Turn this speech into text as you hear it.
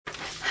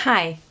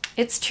Hi,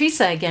 it's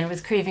Teresa again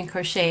with Craving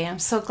Crochet. I'm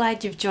so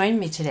glad you've joined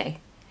me today.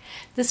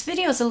 This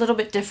video is a little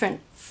bit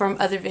different from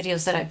other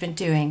videos that I've been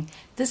doing.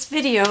 This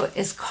video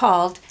is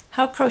called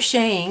How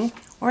Crocheting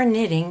or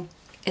Knitting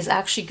is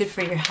Actually Good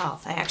for Your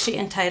Health. I actually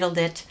entitled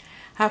it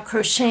How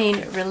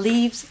Crocheting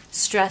Relieves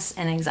Stress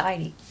and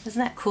Anxiety.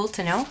 Isn't that cool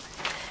to know?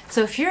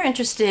 So if you're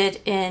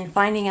interested in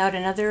finding out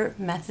another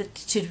method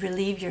to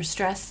relieve your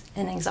stress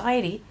and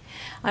anxiety,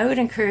 I would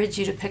encourage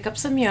you to pick up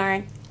some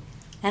yarn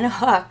and a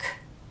hook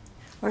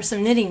or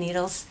some knitting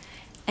needles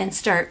and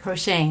start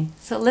crocheting.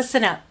 So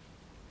listen up.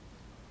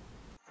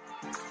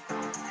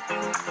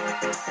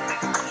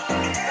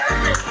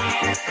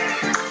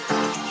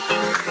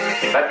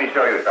 Let me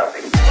show you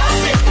something.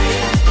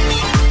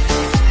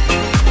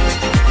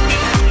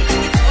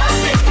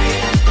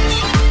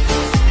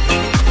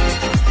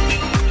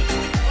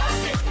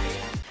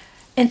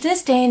 In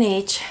this day and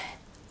age,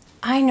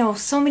 I know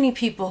so many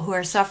people who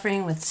are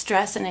suffering with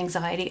stress and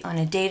anxiety on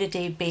a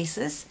day-to-day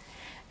basis,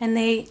 and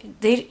they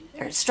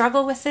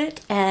struggle with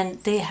it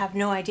and they have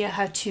no idea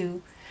how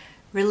to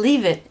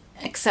relieve it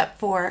except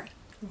for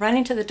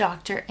running to the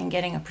doctor and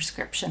getting a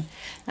prescription.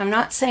 I'm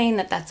not saying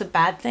that that's a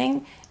bad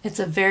thing. It's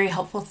a very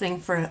helpful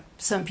thing for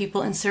some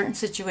people in certain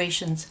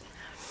situations.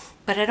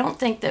 But I don't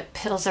think that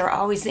pills are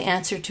always the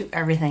answer to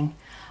everything.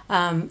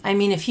 I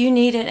mean, if you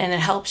need it and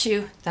it helps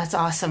you, that's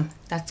awesome.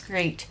 That's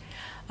great.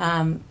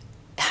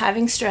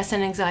 Having stress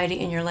and anxiety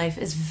in your life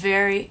is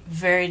very,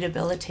 very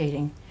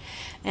debilitating.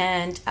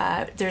 And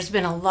there's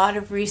been a lot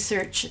of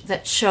research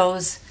that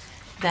shows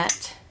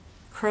that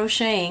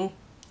crocheting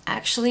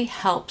actually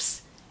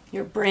helps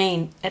your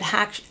brain. It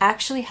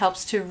actually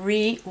helps to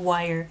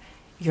rewire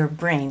your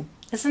brain.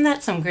 Isn't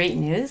that some great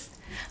news?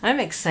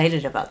 I'm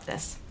excited about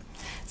this.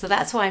 So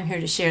that's why I'm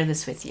here to share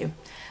this with you.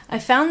 I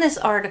found this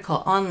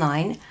article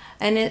online,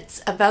 and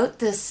it's about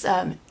this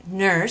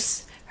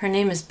nurse. Her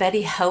name is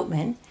Betty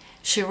Houtman.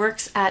 She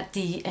works at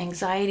the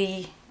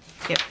Anxiety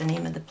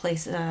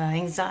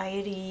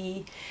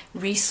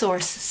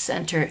Resource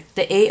Center,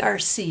 the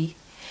ARC,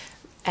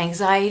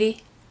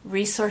 Anxiety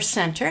Resource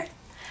Center.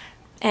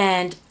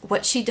 And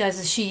what she does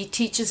is she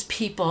teaches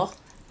people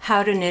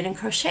how to knit and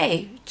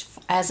crochet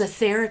as a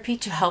therapy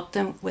to help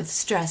them with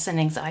stress and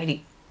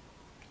anxiety.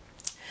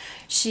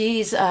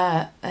 She's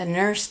a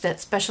nurse that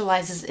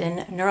specializes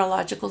in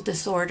neurological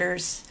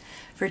disorders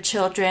for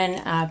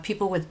children,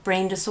 people with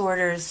brain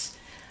disorders,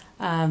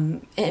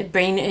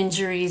 brain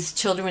injuries,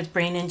 children with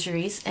brain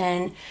injuries.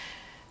 And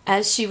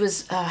as she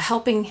was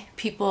helping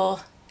people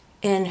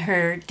in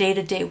her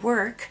day-to-day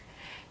work,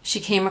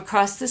 she came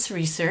across this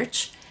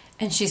research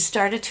and she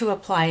started to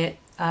apply it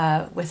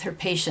with her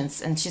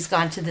patients. And she's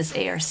gone to this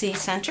ARC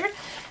center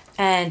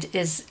and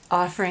is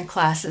offering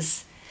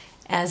classes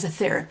as a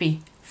therapy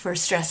for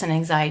stress and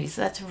anxiety.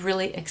 So that's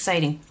really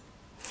exciting.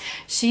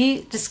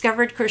 She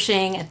discovered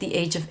crocheting at the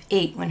age of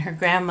 8 when her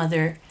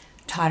grandmother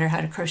taught her how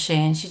to crochet,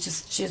 and she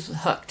was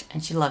hooked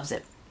and she loves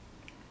it.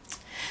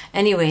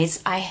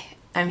 Anyways,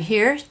 I'm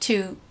here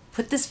to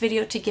put this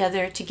video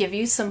together to give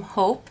you some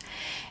hope,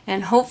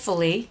 and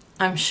hopefully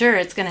I'm sure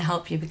it's going to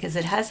help you because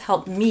it has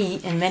helped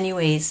me in many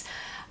ways.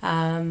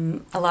 A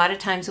lot of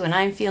times when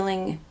I'm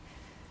feeling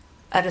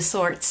out of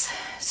sorts,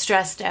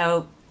 stressed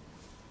out,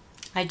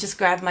 I just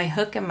grab my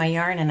hook and my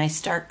yarn and I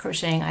start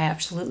crocheting. I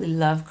absolutely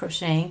love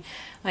crocheting.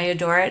 I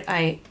adore it.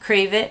 I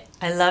crave it.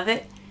 I love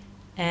it.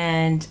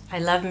 And I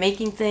love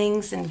making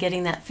things and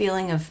getting that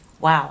feeling of,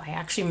 wow, I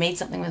actually made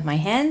something with my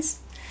hands.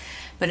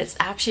 But it's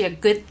actually a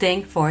good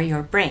thing for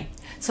your brain.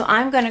 So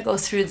I'm going to go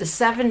through the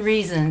 7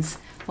 reasons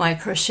why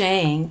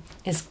crocheting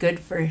is good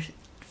for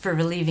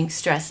relieving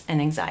stress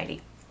and anxiety.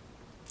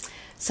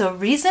 So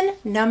reason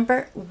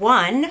number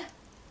one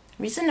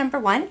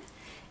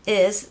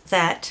is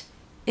that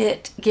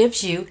it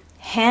gives you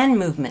hand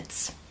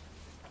movements.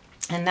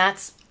 And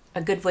that's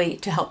a good way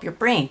to help your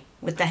brain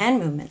with the hand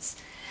movements.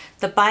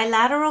 The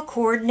bilateral,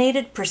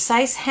 coordinated,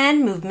 precise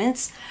hand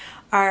movements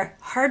are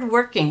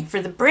hard-working for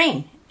the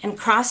brain, and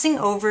crossing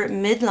over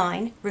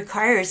midline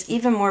requires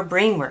even more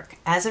brain work.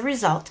 As a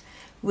result,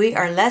 we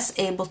are less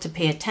able to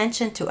pay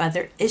attention to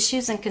other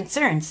issues and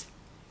concerns.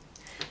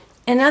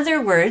 In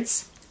other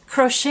words,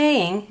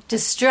 crocheting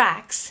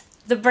distracts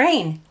the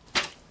brain.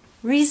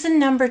 Reason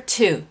number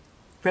 2,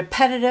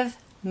 repetitive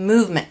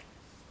movement.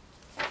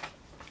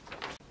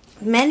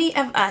 Many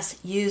of us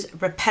use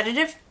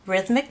repetitive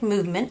rhythmic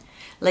movement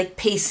like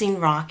pacing,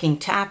 rocking,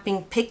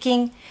 tapping,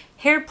 picking,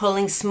 hair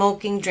pulling,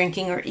 smoking,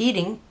 drinking, or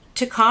eating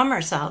to calm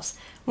ourselves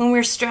when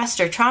we're stressed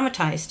or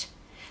traumatized.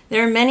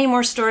 There are many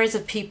more stories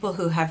of people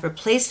who have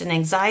replaced an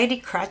anxiety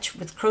crutch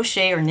with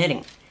crochet or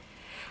knitting.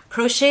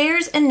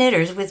 Crocheters and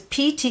knitters with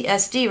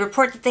PTSD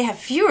report that they have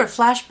fewer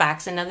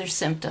flashbacks and other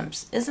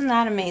symptoms. Isn't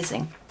that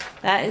amazing?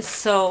 That is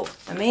so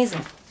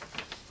amazing.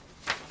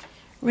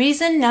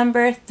 Reason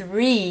number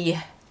 3.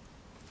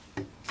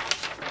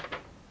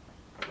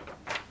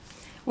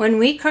 When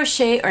we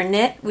crochet or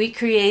knit, we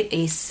create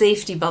a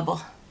safety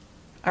bubble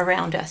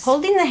around us.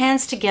 Holding the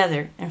hands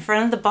together in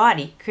front of the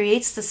body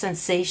creates the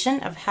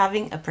sensation of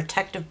having a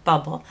protective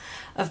bubble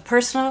of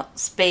personal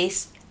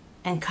space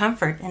and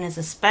comfort and is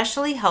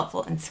especially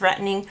helpful in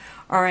threatening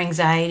or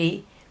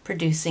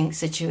anxiety-producing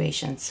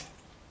situations.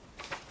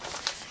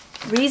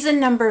 Reason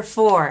number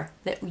 4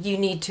 that you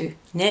need to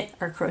knit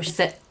or crochet is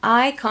that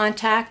eye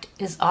contact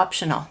is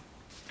optional.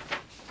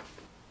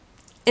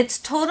 It's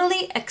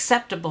totally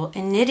acceptable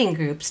in knitting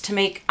groups to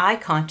make eye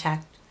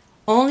contact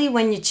only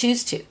when you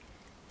choose to.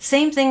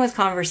 Same thing with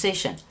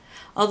conversation,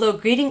 although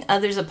greeting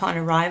others upon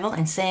arrival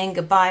and saying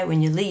goodbye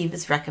when you leave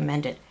is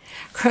recommended.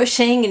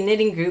 Crocheting and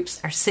knitting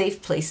groups are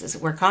safe places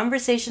where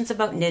conversations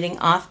about knitting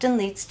often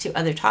leads to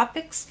other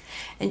topics,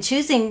 and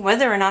choosing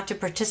whether or not to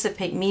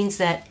participate means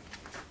that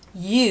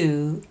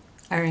you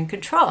are in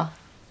control.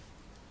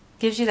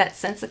 Gives you that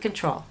sense of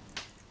control.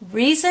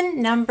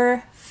 Reason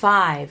number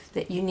 5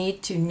 that you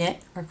need to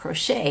knit or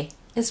crochet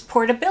is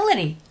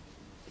portability.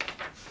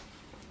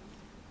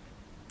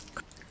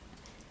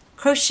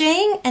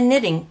 Crocheting and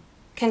knitting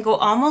can go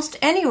almost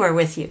anywhere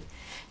with you.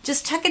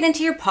 Just tuck it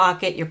into your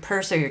pocket, your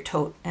purse, or your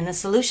tote, and a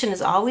solution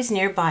is always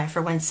nearby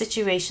for when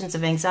situations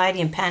of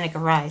anxiety and panic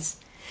arise.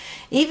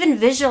 Even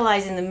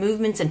visualizing the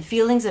movements and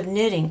feelings of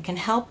knitting can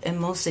help in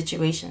most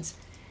situations.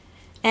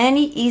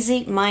 Any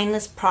easy,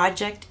 mindless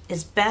project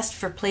is best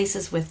for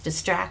places with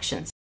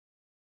distractions.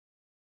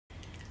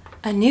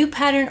 A new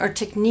pattern or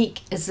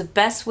technique is the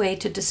best way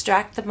to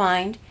distract the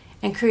mind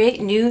and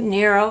create new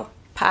neural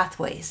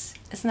pathways.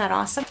 Isn't that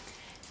awesome?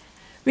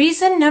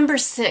 Reason number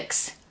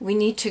 6 we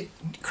need to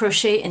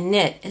crochet and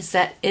knit is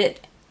that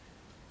it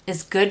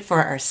is good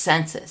for our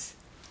senses.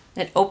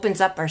 It opens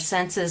up our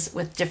senses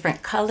with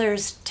different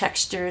colors,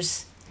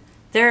 textures.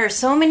 There are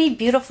so many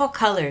beautiful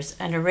colors,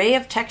 an array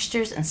of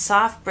textures, and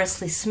soft,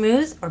 bristly,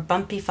 smooth, or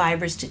bumpy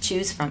fibers to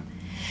choose from.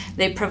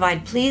 They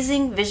provide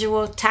pleasing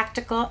visual,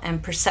 tactile,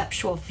 and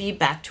perceptual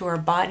feedback to our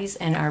bodies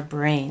and our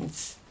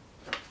brains.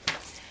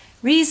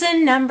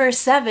 Reason number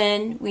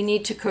 7 we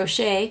need to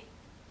crochet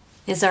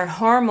is our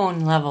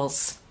hormone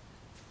levels.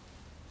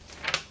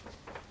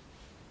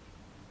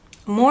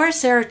 More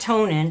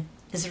serotonin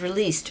is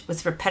released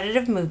with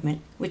repetitive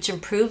movement, which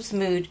improves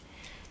mood,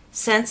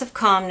 sense of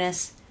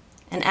calmness,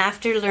 and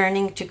after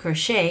learning to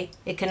crochet,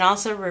 it can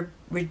also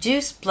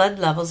reduce blood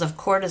levels of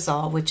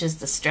cortisol, which is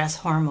the stress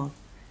hormone.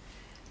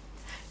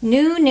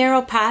 New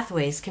neural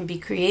pathways can be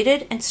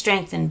created and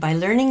strengthened by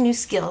learning new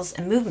skills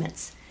and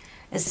movements.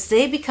 As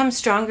they become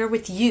stronger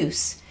with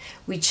use,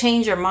 we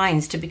change our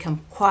minds to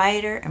become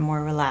quieter and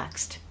more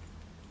relaxed.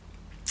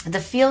 The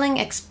feeling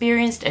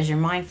experienced as your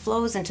mind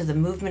flows into the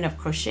movement of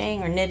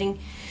crocheting or knitting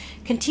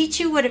can teach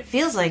you what it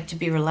feels like to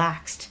be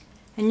relaxed,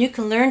 and you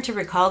can learn to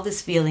recall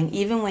this feeling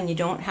even when you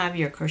don't have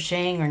your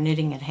crocheting or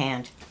knitting at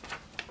hand.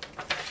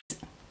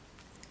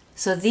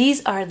 So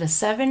these are the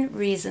 7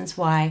 reasons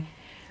why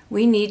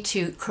we need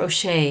to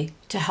crochet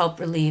to help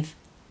relieve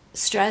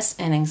stress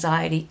and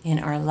anxiety in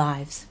our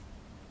lives.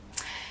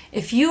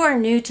 If you are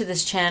new to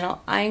this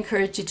channel, I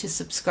encourage you to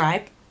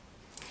subscribe.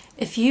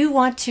 If you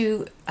want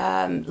to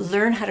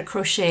learn how to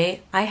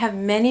crochet, I have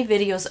many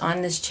videos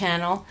on this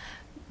channel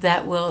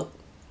that will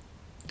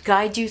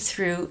guide you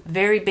through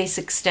very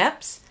basic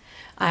steps.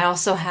 I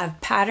also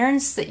have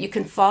patterns that you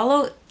can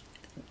follow.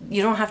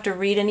 You don't have to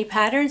read any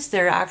patterns.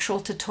 They're actual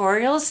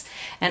tutorials,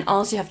 and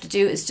all you have to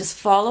do is just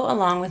follow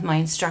along with my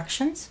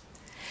instructions.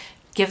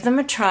 Give them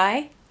a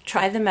try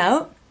them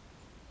out,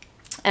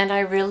 and I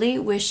really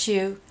wish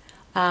you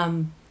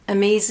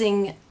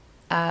amazing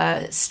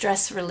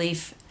stress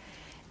relief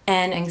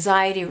and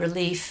anxiety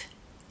relief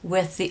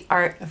with the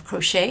art of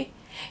crochet.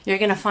 You're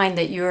going to find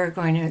that you're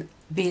going to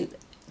be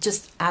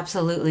just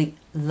absolutely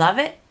love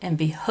it and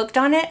be hooked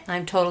on it.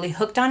 I'm totally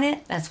hooked on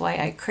it. That's why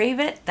I crave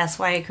it. That's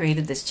why I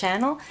created this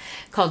channel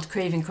called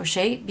Craving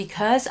Crochet,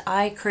 because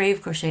I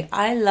crave crochet.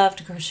 I love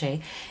to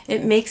crochet.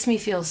 It makes me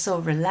feel so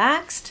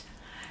relaxed,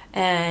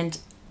 and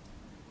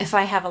if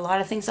I have a lot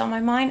of things on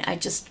my mind, I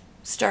just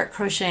start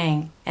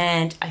crocheting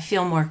and I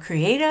feel more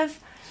creative.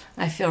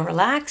 I feel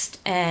relaxed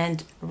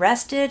and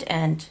rested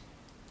and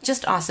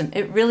just awesome.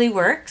 It really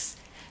works.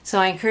 So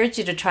I encourage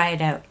you to try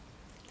it out.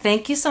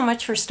 Thank you so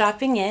much for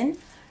stopping in.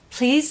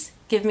 Please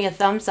give me a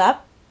thumbs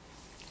up.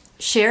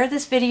 Share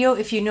this video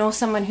if you know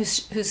someone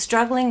who's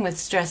struggling with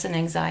stress and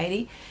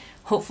anxiety.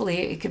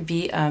 Hopefully it could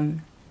be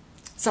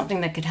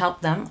something that could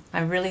help them.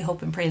 I really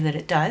hope and pray that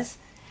it does.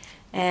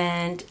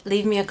 And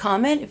leave me a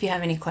comment if you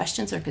have any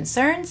questions or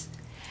concerns.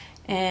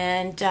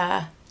 And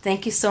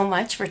thank you so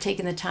much for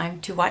taking the time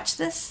to watch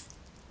this,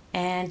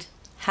 and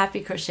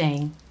happy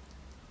crocheting.